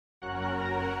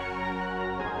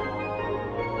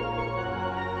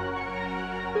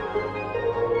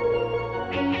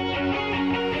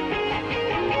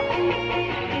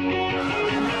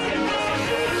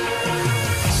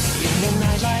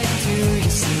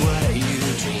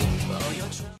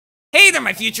Hey there,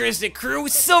 my futuristic crew,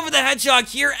 Silver the Hedgehog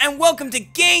here, and welcome to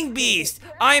Gang Beast!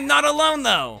 I am not alone,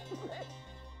 though.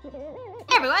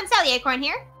 Hey everyone, Sally Acorn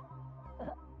here.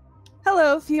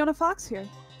 Hello, Fiona Fox here.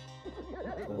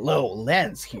 Hello,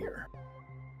 Lance here.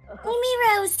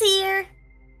 Amy Rose here.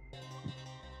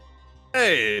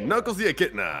 Hey, Knuckles the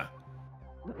Echidna.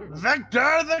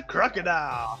 Vector the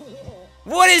Crocodile.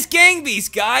 What is Gang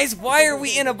Beast, guys? Why are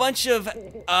we in a bunch of,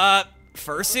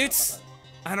 fursuits?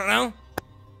 I don't know.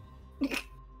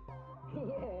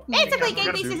 Basically,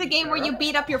 Gang Beast is a game where you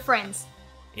beat up your friends.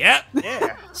 Yep.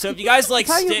 Yeah. So if you guys like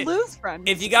That's how you lose, friends.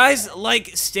 if you guys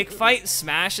like stick fight,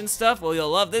 smash, and stuff, well,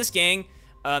 you'll love this game.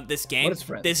 This game. What is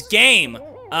friends? This game.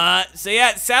 So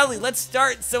yeah, Sally, let's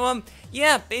start. So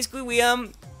yeah, basically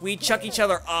we chuck each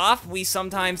other off. We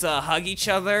sometimes hug each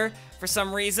other for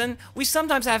some reason. We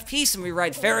sometimes have peace and we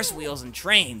ride Ferris wheels and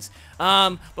trains.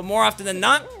 But more often than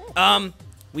not,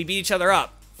 we beat each other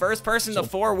up. First person to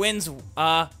 4 wins,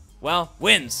 well,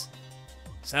 wins.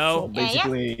 So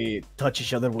basically, touch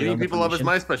each other with Eating people up is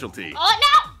my specialty. Oh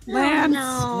no! Lance.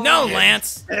 no,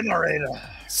 Lance. Generator.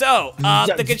 So,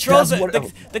 the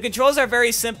controls are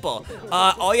very simple.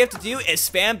 All you have to do is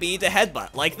spam B to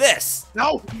headbutt, like this.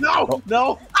 No, no,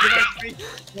 no.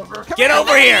 Get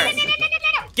over here!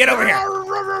 Get over here!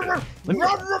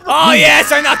 Oh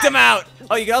yes, I knocked him out!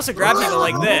 Oh, you can also grab people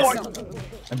like this.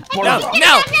 No, I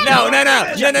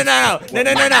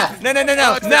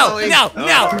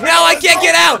can't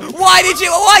get out!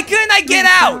 Why couldn't I get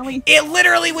out? It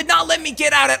literally would not let me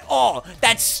get out at all.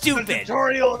 That's stupid. The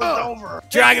tutorial is over.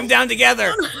 Drag them down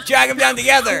together. Drag them down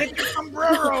together. Get your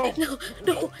sombrero.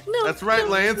 No. That's right,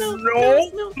 Lance.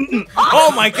 No.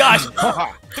 Oh my gosh.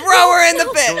 Throw her in the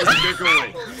pit.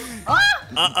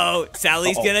 Uh-oh,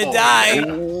 Sally's gonna die.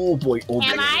 Oh boy, oh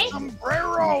Am boy. I?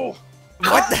 Sombrero.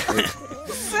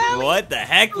 What the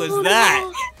heck was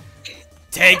that?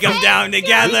 Take them down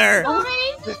together.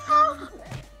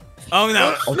 Oh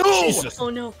no. Oh, Jesus. Oh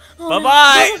no.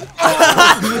 Bye-bye.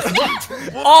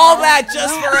 All that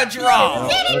just for a draw.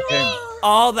 Okay.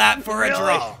 All that for a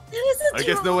draw. I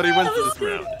guess nobody wins this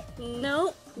round.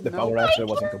 No. The power actually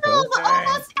wasn't No, compelled.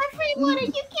 almost everyone. Are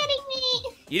you kidding me?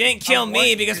 You didn't kill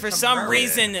me because for some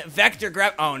reason Vector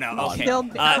grabbed. Oh no. Okay.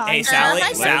 Hey Sally.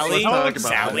 Let's Sally. talk about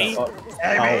Sally.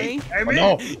 Amy. Amy.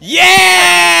 No.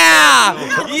 Yeah!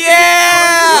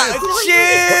 Yeah!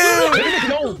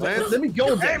 Shoot! Let me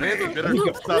go. Lance, you better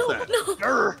stop that.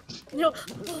 No.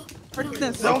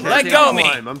 This. No. Let go of me.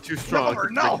 I'm too strong Silver,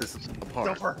 to no. take this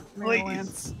apart. Silver,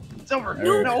 Lance. please. Silver.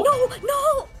 No. No.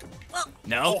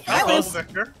 No. Hello,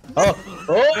 Victor. Oh.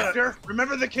 Victor,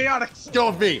 remember the chaotics. Go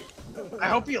with me. I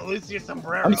hope you lose your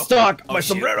sombrero. I'm stuck. Oh, My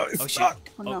shoot. sombrero is Oh, shoot. stuck.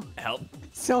 Oh, no. Help.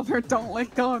 Silver, don't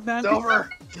let go of that. Silver.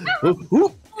 Oh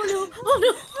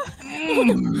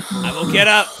no. I will get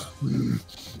up.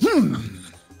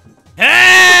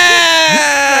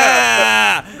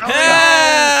 Ah!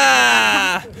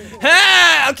 Ah!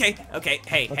 Ah! Okay.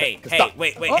 Hey. Stop.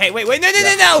 Wait.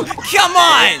 No. Come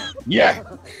on. Yeah.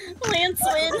 Lance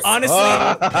wins. Honestly,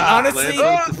 Lance wins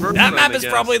the first that round, map I is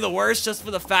guess. probably the worst just for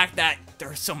the fact that there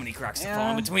are so many cracks to fall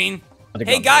in Yeah. between. I think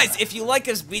Hey I'm guys, if you like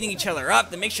us beating each other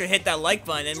up, then make sure to hit that like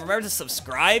button and remember to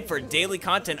subscribe for daily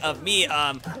content of me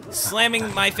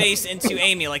slamming my face into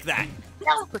Amy like that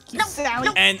Sally.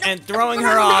 and throwing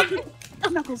her off.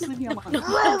 Knuckles, leave me alone.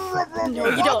 No,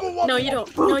 you don't. No, you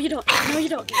don't. No, you don't. No, you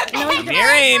don't. No, you Come don't. here,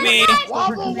 Amy.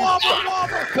 Wobble, wobble,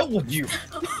 wobble. Come with you.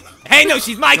 Hey, no,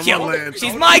 she's my Come kill. on, Lance.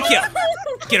 She's my kill.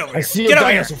 Get over I here. see Get a over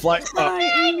here. dinosaur fly.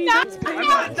 Hi, Amy. That's I'm great.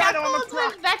 not Dino on the Knuckles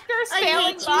truck. with Vector's I failing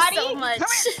hate you body. so much.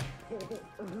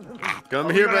 Come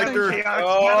here, Vector.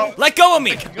 Chaotic Let go of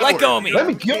me. Let go of me. Let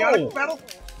me Chaotic go. battle.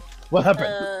 What happened?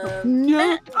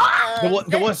 No.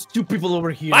 There was 2 people over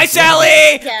here. Bye,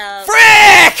 Sally. Yeah.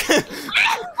 Frick!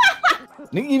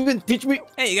 Didn't even teach me.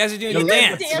 Hey, you guys are doing the The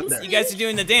dance. dance. You guys are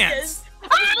doing the dance.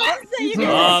 You Oh,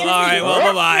 all right. Well,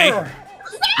 bye-bye.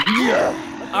 Yeah.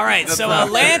 All right, so not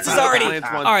fair. Lance is already. Lance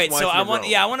won All right, twice so in a I want. row.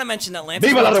 Yeah, I want to mention that Lance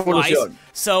Viva la won twice. revolución.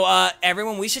 So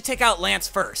everyone, we should take out Lance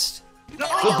first.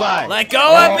 Goodbye. Let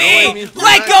go of me. Amy's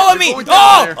Let tonight. go of me. You're going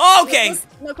down there. Oh, okay.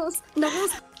 Knuckles. No!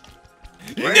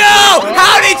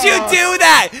 How did you do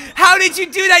that? How did you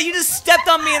do that? You just stepped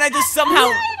on me and I just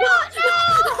somehow.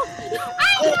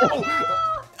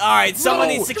 All right, someone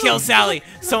needs to kill Sally.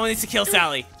 Someone needs to kill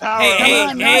Sally.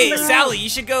 Hey, Sally, you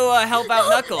should go help out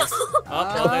Knuckles.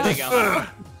 Oh, there they go.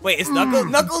 Wait, is Knuckles?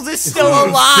 Knuckles is still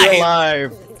alive. Still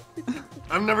alive.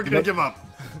 I'm never gonna give up.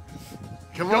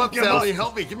 Come on, Sally,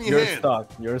 help me. Give me a You're hand. stuck.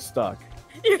 You're stuck.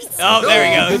 Oh, there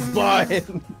we go. Goodbye.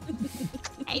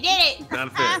 I did it.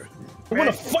 Not fair. I want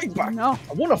to fight back. No.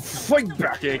 I want to fight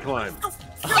back. Can't climb.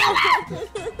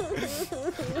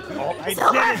 Oh, I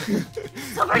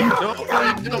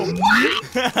did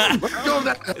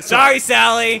it. Sorry,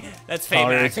 Sally. That's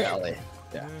Sorry, payback. Sally.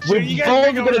 Yeah. Sure, We're you guys both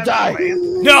think I'm gonna die.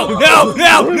 No, no,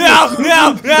 no, no,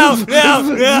 no, no, no,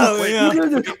 no, no. Wait,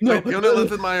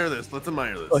 let's admire this. Let's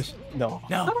admire Oh, this. no.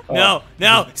 No, Oh. no,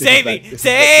 no, This is save bad. me, This is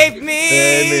save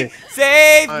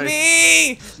bad. me, save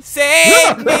me,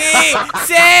 save me,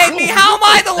 save me. How am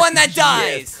I the one that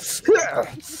dies?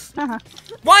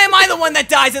 Why am I the one that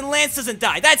dies and Lance doesn't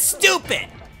die? That's stupid.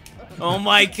 Oh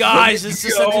my gosh, this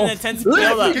is such an intense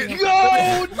build-up. Let me go!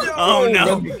 No! Oh no.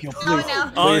 Let me go, please. Oh no.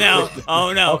 Oh no,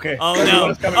 oh no, Okay. oh no,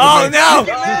 Everyone's coming oh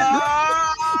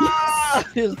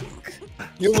to no.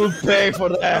 You will pay for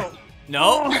that.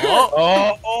 No,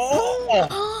 oh, Oh,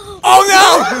 oh. oh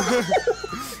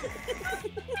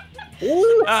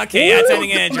no. Okay, yeah, it's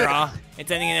ending in a draw. It's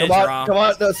ending in a Come draw. on, come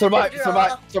on. No, survive. It's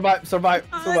gonna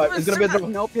be a draw.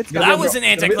 Nope, it's That was an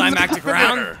anticlimactic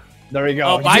round. There. There we go.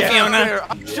 Oh, bye, Yeah. Fiona.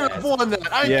 I should have won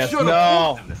that. I Yes, should have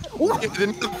no. won. I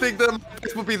didn't think that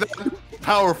this would be that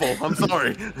powerful. I'm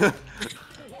sorry.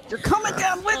 You're coming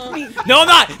down with me. No, I'm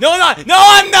not. No, I'm not. No,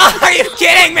 I'm not. Are you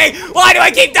kidding me? Why do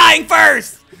I keep dying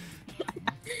first?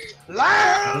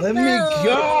 Let me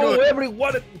go,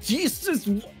 everyone. Jesus.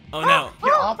 Oh no.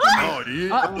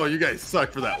 Oh, you guys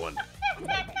suck for that one.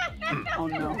 Oh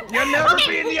no. You'll never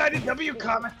be in the IDW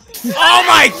comics. Oh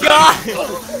my god.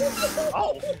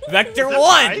 Oh, Vector that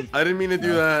won. right? I didn't mean to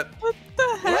do that. What the I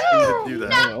hell? didn't mean to do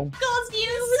that. Knuckles,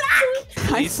 you suck!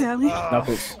 Hi, Sally.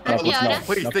 Knuckles, Fiona. no.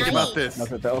 Please think about this.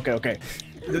 Knuckles, okay.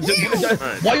 Why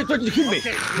are you trying to kill me?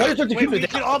 Why are you trying to Wait, kill me? we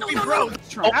can all be bros.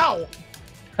 Ow!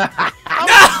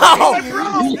 No.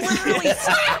 Literally,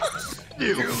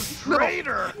 you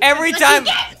traitor! Every time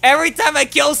I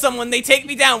kill someone, they take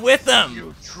me down with them.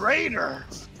 You traitor!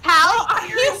 How are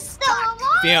you still alive?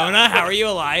 Fiona, how are you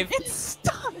alive? It's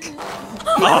stuck.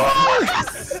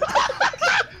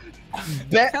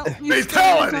 Bet. Help me,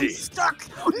 Fatality. I'm stuck.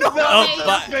 Oh,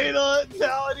 but,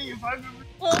 Fatality if I've ever...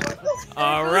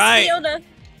 all right. Fiona.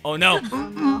 Oh no.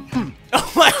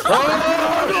 Oh my.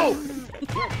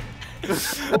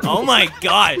 Oh my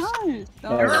gosh.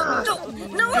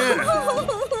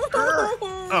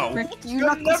 Oh. Rick, you You'll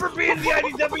knuckles. never be in the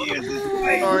IDW this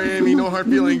way! Sorry, Amy. No hard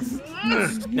feelings.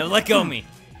 No, let go of me.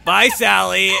 Bye,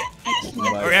 Sally.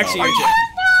 Or actually, you're just...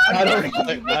 I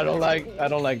don't like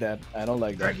that.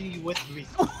 Dragging you with me,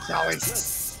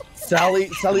 Sally.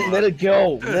 Sally, let it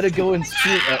go. Let it go and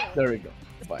shoot. There we go.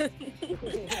 Bye.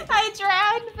 I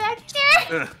drowned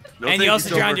Vector. No, And thank you also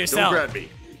Silver. drowned yourself. Don't grab me.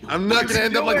 I'm not gonna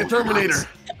end up like a Terminator.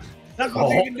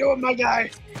 Knuckles, you can do it, my guy!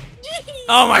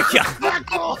 Oh my god.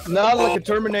 Knuckles! Not like a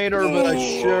Terminator, but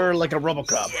sure like a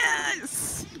RoboCop.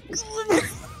 Yes.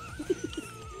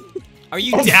 Are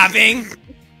you dabbing?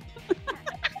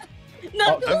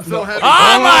 I'm so happy.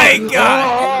 Oh my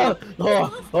god.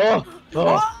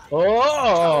 Help!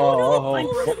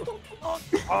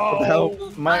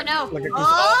 Oh My, no. like a,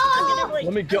 Oh!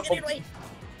 let me go.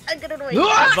 I'm gonna wait.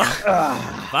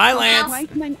 Bye, Lance.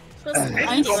 Like my,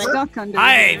 I'm stuck under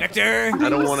Hi, here. Vector. I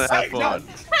don't want to have fun.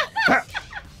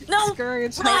 No.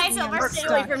 Discouraged. Hi, Help me, Silver. I'm Stay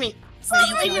away stuck. from me.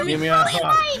 Stay away from me. Give me a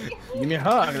hug. Give me a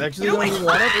hug. Actually, don't you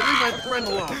want it? Leave my friend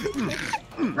alone.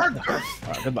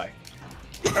 Goodbye.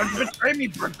 Don't betray me,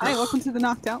 Bert. Hi, welcome to the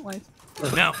knocked out life.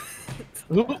 No.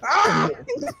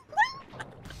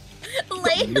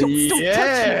 Late.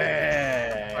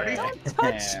 Yeah.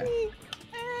 Touch me,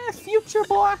 future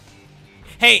boy.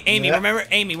 Hey, Amy. Yeah. Remember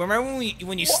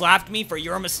when you slapped me for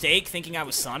your mistake, thinking I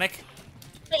was Sonic?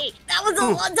 Wait, that was a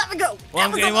long time ago. Well,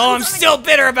 I'm still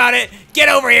bitter about it. Get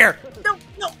over here. No.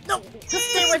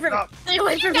 Stay away from me. Stay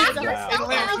away from me.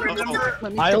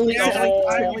 Let me I only get know-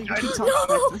 Sally, you can talk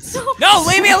about this. No,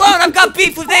 leave me alone. I've got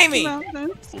beef with Amy. No.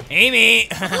 Amy.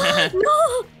 No.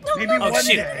 Maybe Oh, one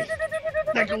shoot. day,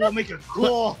 Deca will make a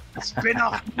cool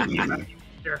spin-off movie.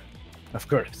 Of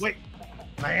course. Wait,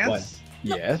 Lance?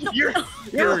 Yes. You're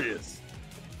Furious.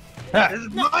 this is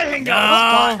my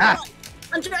hangout. No.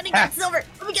 I'm trying to get silver.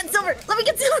 Let me get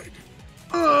silver.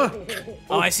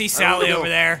 Oh, I see Sally over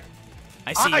there.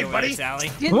 I see Hi, you over there, buddy.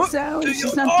 Sally. Get Sally.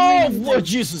 She's not Oh, doing what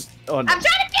Jesus! Oh no. I'm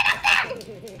trying to get up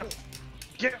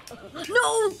there! Get-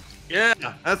 No. Yeah,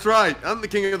 that's right. I'm the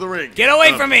king of the ring. Get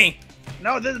away from me.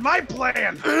 No, this is my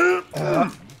plan.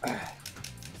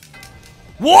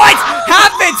 What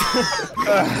happened?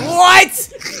 What?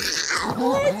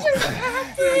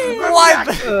 What?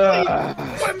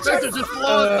 Vector just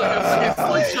lost like a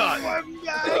slingshot.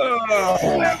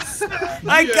 I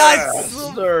got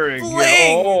There you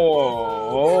fling.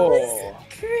 go. Oh.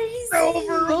 Crazy.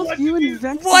 Over. Both you and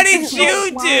Vex. What did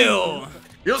you do?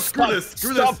 Yo, screw this.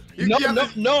 Screw Stop. this. You No, got no,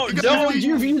 this. no, You got no, this.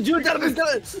 you do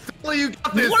that. Sally, you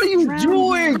got this. What are you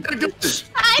doing?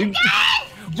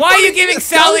 Why are you giving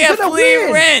Sally a Sally's gonna free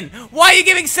win. win? Why are you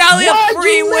giving Sally a Why'd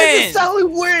free you let win? Sally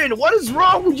win? What is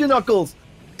wrong with you, Knuckles?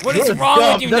 What is You're wrong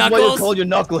dumb. with you, That's why you Knuckles? call you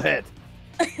Knucklehead.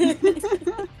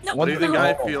 What do you think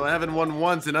I feel? I haven't won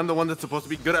once, and I'm the one that's supposed to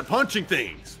be good at punching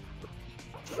things.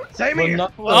 Same here.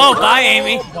 Oh, bye,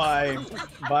 Amy.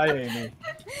 Bye, Amy.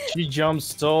 She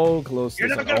jumps so close You're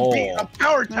to never the gonna be hole. a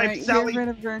power type, Alright, get Sally. rid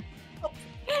of her.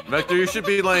 Vector, you should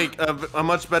be like a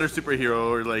much better superhero,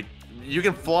 or like you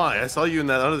can fly. I saw you in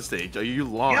that other stage. You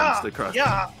launched across.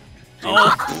 Yeah.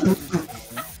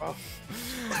 Oh.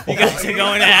 You guys are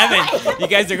going to heaven. You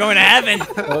guys are going to heaven.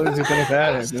 What is it gonna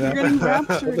happen? You're getting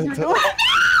raptured. You're going.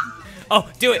 Oh,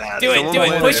 do it. Do it. Someone Do it.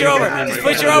 win. Push her over. Okay. Just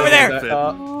push her over there.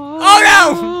 Oh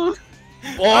no!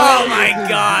 Oh my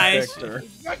gosh.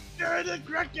 Vector the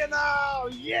Kraken now.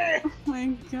 Yeah. Oh my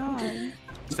god.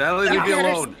 Sally, leave me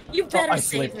alone. You better I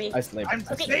save slipped. me. I slipped. I'm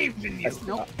saving you.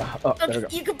 Oh, there we Okay, go.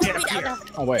 you can put me down now.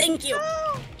 Oh, wait. Thank you.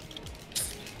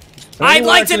 I'd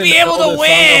like to be able to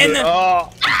win. Oh,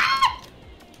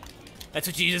 That's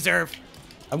what you deserve.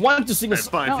 I wanted to sing a That's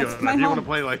song. fine, No, Fiona. it's my If you want to home.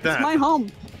 play like It's that. my home.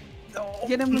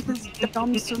 Get him with his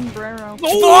dumb sombrero.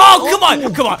 Oh, come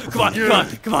on. Come on. Come on. Come on.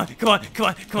 Come on. Come on. Come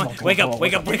on. Come on. Wake up.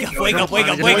 Wake up. Wake up. Wake up. Wake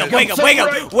up. Wake up. Wake up. Wake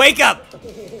up. Wake up.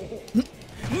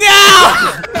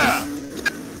 No!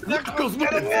 Knuckles,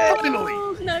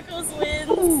 finally. Knuckles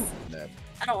wins.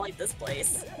 I don't like this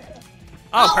place.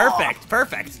 Oh, perfect.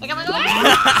 Perfect. Wake up, wake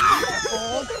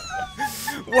up.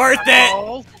 Worth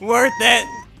it. Worth it.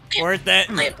 Worth it.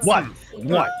 Lance.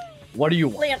 What? What do you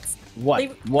want? Lance. What?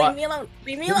 Leave me alone.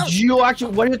 Leave me alone. You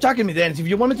actually, why are you attacking me then? If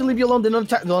you want me to leave you alone, then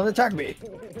don't attack me.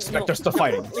 Spectre, stop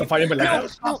fighting. Stop fighting me like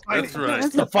that. That's right.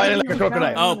 Stop fighting like a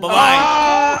crocodile. Oh, bye-bye.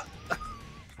 Ah!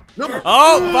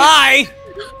 Oh, bye.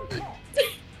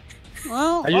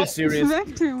 Well, Are you serious?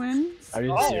 Vector wins. Are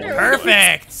you serious?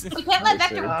 Perfect. We can't let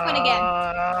Vector win again.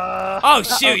 Oh,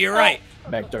 shoot. You're right.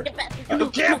 Vector. Get back. You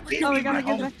can't beat Oh, me, we gotta my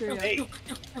get home. Vector. Hey,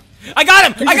 I got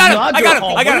him. I This got is him. not I your got him.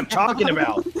 home. I got him. What are you talking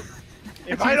about?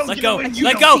 if I don't Let get go. a win, you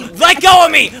Let don't go. get Let go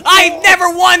of me. I've never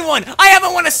won one. I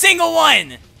haven't won a single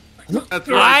one. That's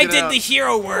right. I Get did out. the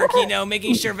hero work, you know,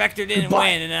 making sure Vector didn't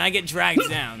win, and then I get dragged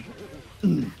down.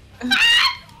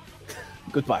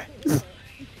 Goodbye.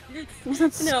 What's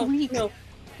that No, squeak? no,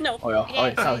 no. Oh yeah. Oh,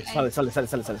 yeah. Sally. Come.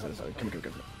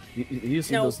 You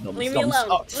see No, those numbers? leave me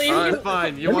alone. Leave me Alright, alone.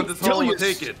 fine. You Let want me this tell home? you- I'll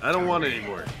take it. I don't want it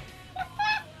anymore.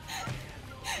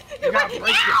 You gotta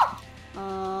break it.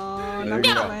 Oh, There not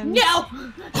you gonna go. win.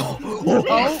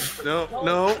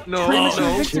 No!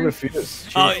 No. She refuses.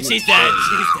 Oh, she's dead.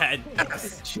 She's dead.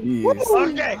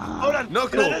 Jeez. Okay, hold on.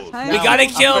 Knuckles. Hi. We gotta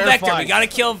kill fair Vector. We fight. gotta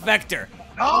kill Vector.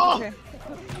 Oh, Okay.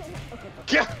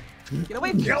 get, Get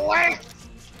away. get away.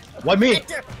 Why me?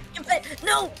 Victor, get back.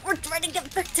 No, we're trying to get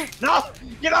Victor. No,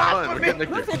 get off Fine, of we're me. getting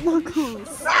Look Victor. at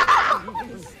Knuckles.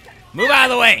 Move out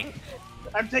of the way.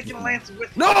 I'm taking Lance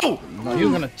with me. No! No,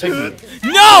 you're gonna take me.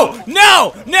 No!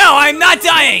 No! No! I'm not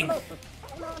dying.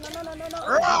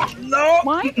 No.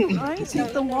 Why do I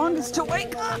take the longest to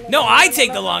wake up? No, I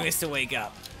take the longest to wake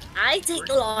up. I take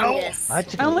the longest. I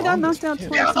only got knocked out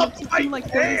twice. Yeah, It took me like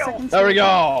 30 damn. seconds. There we go.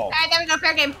 Alright, there we go.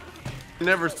 Fair game.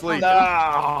 Never sleep.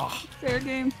 Ah, Fair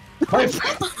game.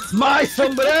 my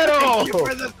sombrero. You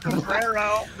for the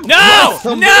sombrero. No!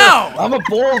 Sombrero. No! I'm a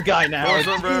bald guy now. Oh,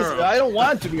 sombrero. Jeez, I don't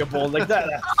want to be a bald like that.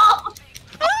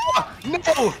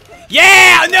 No!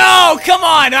 Yeah! No! Come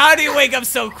on! How do you wake up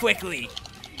so quickly?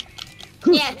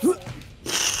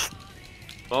 Yes.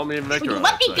 Well, me and Will Vector you are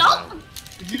let me outside go? now.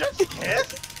 Did you just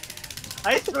kiss?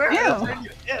 I swear Ew. I heard you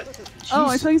kiss. Oh,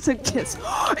 I thought you said kiss.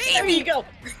 There you go.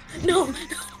 No, no,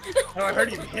 No, I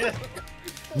heard you kiss.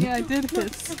 Yeah, I did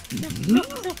hiss.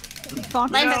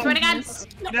 Thought Lance, I that swear to God. was-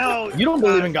 No. You don't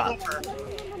believe in God.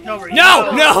 Silver,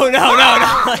 No! No! No! No!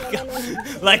 No!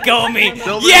 Let go of me.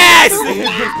 Silver, Yes! you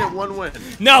just get one win.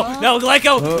 No! No! Let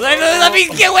go! Let me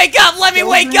wake up! Let me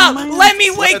wake up! Let me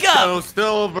wake Let's up! go,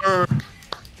 Silver.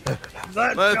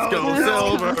 Let's go, Let's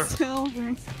Silver. go,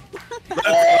 Silver.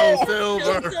 Let's go,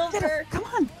 Silver. Silver. Come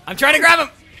on. I'm trying to grab him.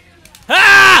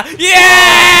 Ah!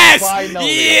 Yes! Finally.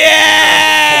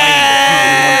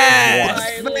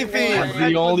 Yes!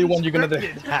 I'm the only one you're gonna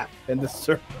have in this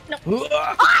circle.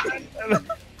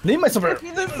 Need my sombrero.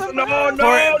 No, Pour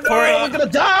no, it, pour no. it. I'm gonna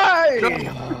die.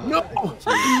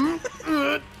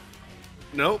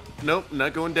 Nope,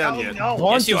 not going down Oh, yet. no.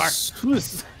 Yes, you are.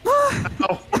 Swiss.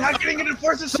 Not getting into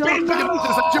forces speed.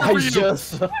 I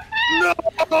just.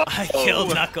 I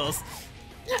killed Knuckles.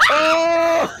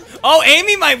 Oh,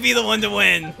 Amy might be the one to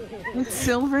win. With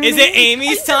Silver. Is it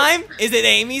Amy's time? Is it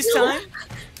Amy's time?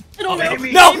 Oh, no,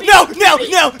 Amy. no, no, no,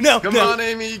 no, no, Come no. on,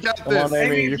 Amy, you got Come this. on,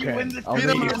 Amy, Amy, you if you can. win this I'll beat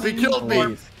leave him you. up, he killed me.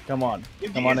 Please. Come on.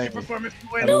 If Come you on, get Amy. your performance to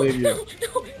I win. believe you.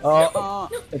 Oh,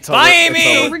 It's Bye, over. Amy.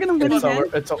 It's over. we're gonna win It's again.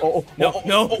 over. It's over. No,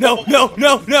 no, no, no,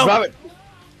 no, no. Grab it.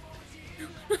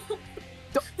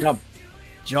 Jump.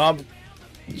 Jump.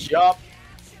 Jump.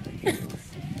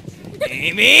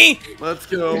 Amy. Let's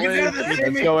go, You can do Amy. this, Let's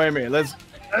Amy. go, Amy. Let's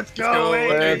go, Amy.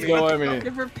 let's go, Amy.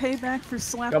 Give her payback for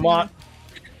slapping. Come on. me.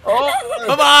 Oh.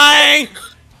 Bye-bye.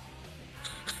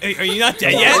 Are you not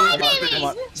dead yet? Come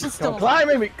on. She's Come still on. Climb,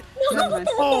 Amy. Never mind.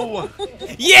 Oh,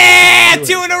 Yeah,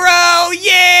 2 in a row.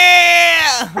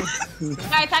 Yeah.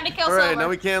 Alright, time to kill all right. Silver. Now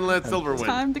we can let Silver win.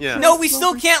 Time to Yeah. kill- No, we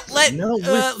still can't let No,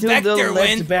 we're still Vector the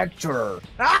win. left Vector.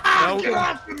 Ah, No. get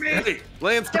off of me! Hey,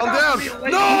 Lance, Get calm off down. me,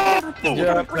 lady. No!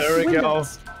 Yeah, there we go.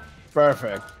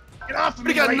 Perfect. Get off of We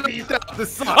me, got ladies! knocked out.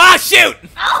 This sucks. Ah, shoot.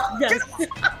 Yes.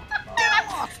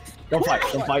 Don't fight.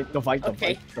 Don't fight. Don't fight. Don't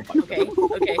Okay. fight. Don't fight. Okay.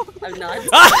 Okay. I'm not.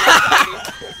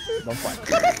 Don't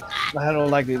fight. I don't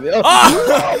like this.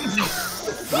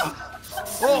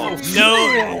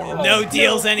 Oh. No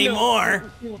deals anymore.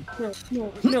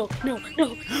 No.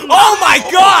 Oh my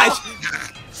gosh!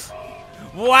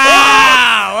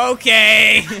 Wow.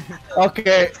 Okay.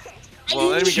 Okay.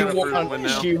 Well, Amy She got a first win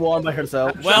now. She won by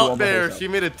herself. Well, She won by Fair. herself. She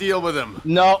made a deal with him.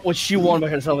 No, well, she won by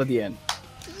herself at the end.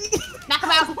 Knock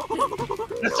him out.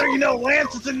 Just so you know,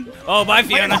 Lance is in. Oh, bye,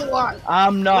 Fiona. Lancelot.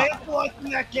 I'm not. Lancelot's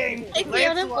in that game. Hey,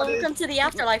 Fiona, Lancelot welcome to the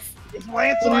afterlife. is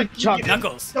Lancelot. Chuck.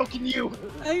 Knuckles. So can you.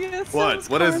 I guess What? that's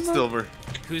What is it, karma. Silver?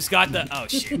 Who's got the? Oh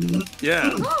shoot. Yeah.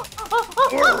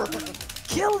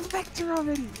 Kill Vector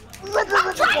already.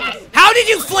 How did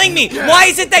you fling me? Why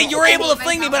is it that you're able to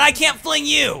fling me, but I can't fling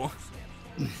you?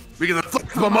 Because I flex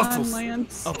my Come on, muscles.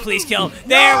 Lance. Oh, please kill.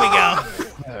 There we go.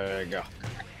 There you go.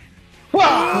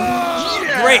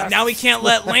 Great. Now we can't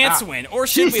let Lance win, or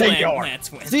should we let senor.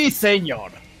 Lance win? Si, senor.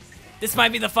 This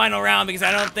might be the final round because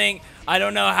I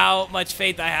don't know how much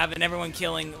faith I have in everyone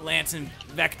killing Lance and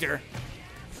Vector.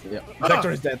 Yeah. Vector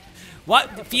is dead.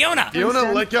 What? Fiona.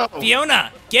 Fiona, let go.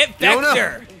 Fiona, get Fiona.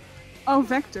 Vector. Oh,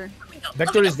 Vector.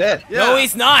 Vector is dead. Yeah. No,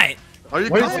 he's not. Are you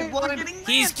Where is colorblind?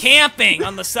 He's camping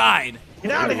on the side.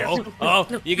 Get out of here. Oh,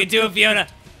 you can do it, Fiona.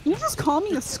 You just call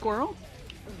me a squirrel?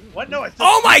 What? No, I said.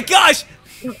 Oh my gosh!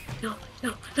 You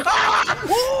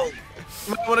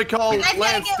might want to call gotta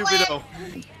Lance get Stupido.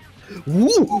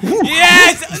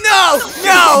 Yes!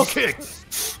 No! Kick.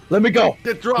 Let me go.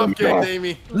 Get drop kicked,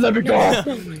 Amy. Let me go.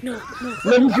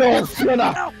 Let me go.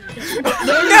 Fiona.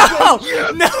 No!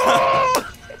 No!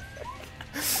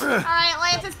 Alright,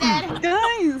 Lance is dead.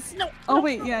 Guys! Oh,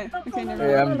 wait, yeah. Okay, never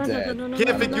Yeah, mind. I'm dead.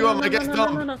 Can't pick you up, I guess,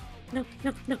 dumb. No.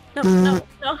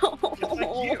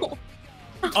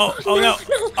 Oh no!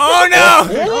 Oh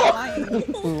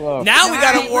no! Whoa. Now we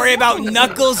gotta worry about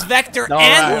Knuckles, Vector, All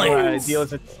and right, all right, Lance. deal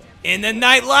with it. In the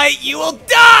nightlight, you will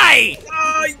die!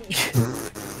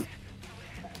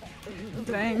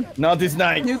 Dang. Not this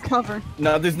night. New cover.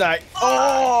 Not this night.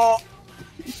 Oh!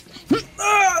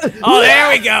 Oh, there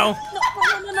we go.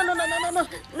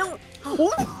 No.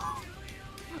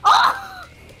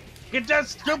 Get that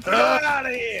stupid out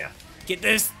of here. Get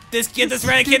this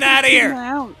renegade out of Get here.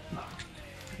 out.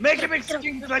 Make him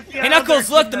extinct like the Hey, Knuckles,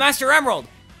 look, the Master Emerald.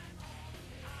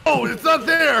 Oh, it's not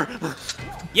there.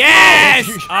 Yes!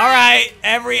 All right,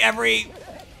 every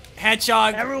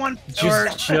hedgehog Everyone. or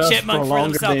Just chipmunk for prolong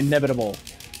the themselves. inevitable.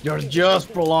 You're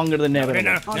just prolonging the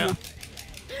inevitable. No.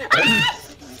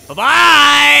 Throw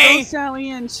Bye-bye! Sally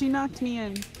in. She knocked me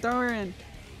in. Throw her in.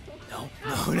 No.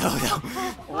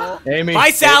 Amy, Bye,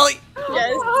 Sally!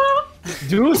 Yes.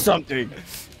 do something.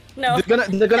 No. They're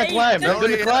gonna Hey, climb. They're no.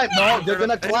 gonna climb. No, they're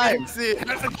gonna climb. See,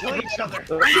 Kill each other.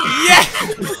 Yes!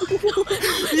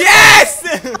 Yes!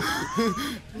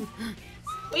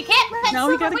 We can't let Now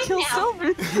we Silver gotta win kill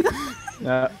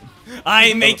now. Silver.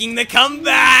 I'm making the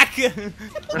comeback! Damn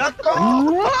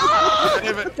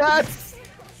it. That's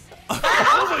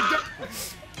Oh my god.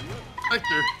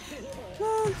 Vector.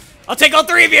 I'll take all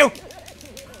three of you!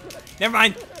 Never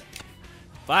mind.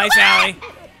 Bye, Sally.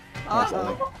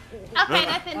 Uh-oh. Okay,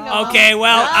 that didn't go well. Okay,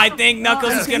 well, I think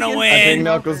Knuckles is gonna I I think win.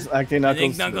 Knuckles. I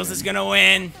think Knuckles is gonna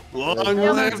win. Long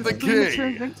Yeah, live the premature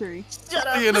king. victory. Shut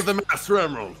The end of the Master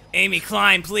Emerald. Amy,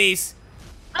 climb, please.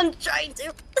 I'm trying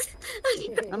to.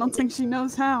 I don't think she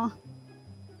knows how.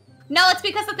 No, it's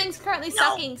because the thing's currently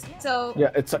sucking, so...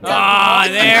 Yeah, it's. Ah,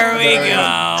 there we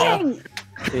go.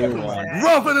 Dang! It won.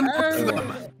 Rougher than most of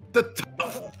them. The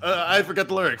tough. I forgot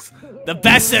the lyrics. The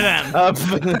best of them.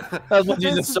 That's what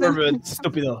you deserve,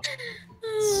 stupido.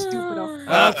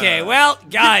 Stupido. Okay, well,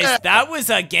 guys, that was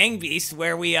a Gang Beast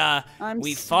where we I'm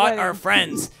fought our sweating.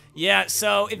 friends. Yeah,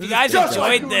 so if you This is guys just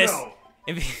like enjoyed this, Uno.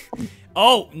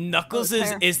 Oh, Knuckles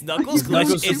is Knuckles glitch?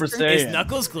 Knuckles Super Is Saiyan.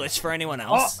 Knuckles glitch for anyone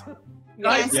else?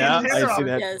 Yes. Yeah, I see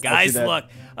that. Yes. Guys, look.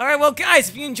 All right, well, guys,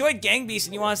 if you enjoyed Gang Beasts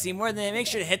and you want to see more, then make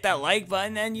sure to hit that like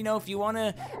button. And, you know, if you want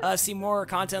to see more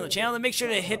content on the channel, then make sure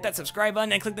to hit that subscribe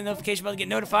button and click the notification bell to get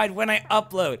notified when I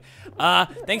upload.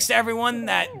 Thanks to everyone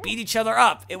that beat each other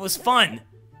up. It was fun.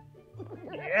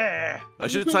 Yeah. I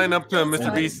should sign up to a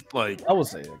Mr. Beast, like, I will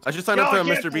say it. I should sign up to a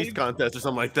Yo, I Mr. can't Beast believe- contest or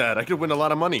something like that. I could win a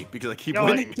lot of money because I keep Yo,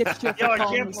 winning. Get your Yo, I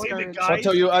palm can't believe it, scourged. guys. I'll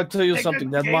tell you Take something.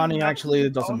 a That game money that- actually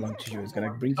doesn't belong to you. It's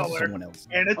gonna bring to Color. someone else.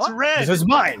 And it's red. This is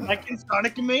mine. Like in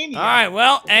Sonic Mania. All right,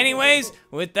 well, anyways,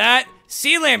 with that,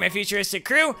 see you later, my futuristic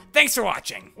crew. Thanks for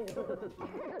watching.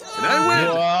 And I win!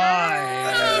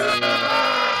 Why?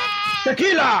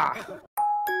 Tequila!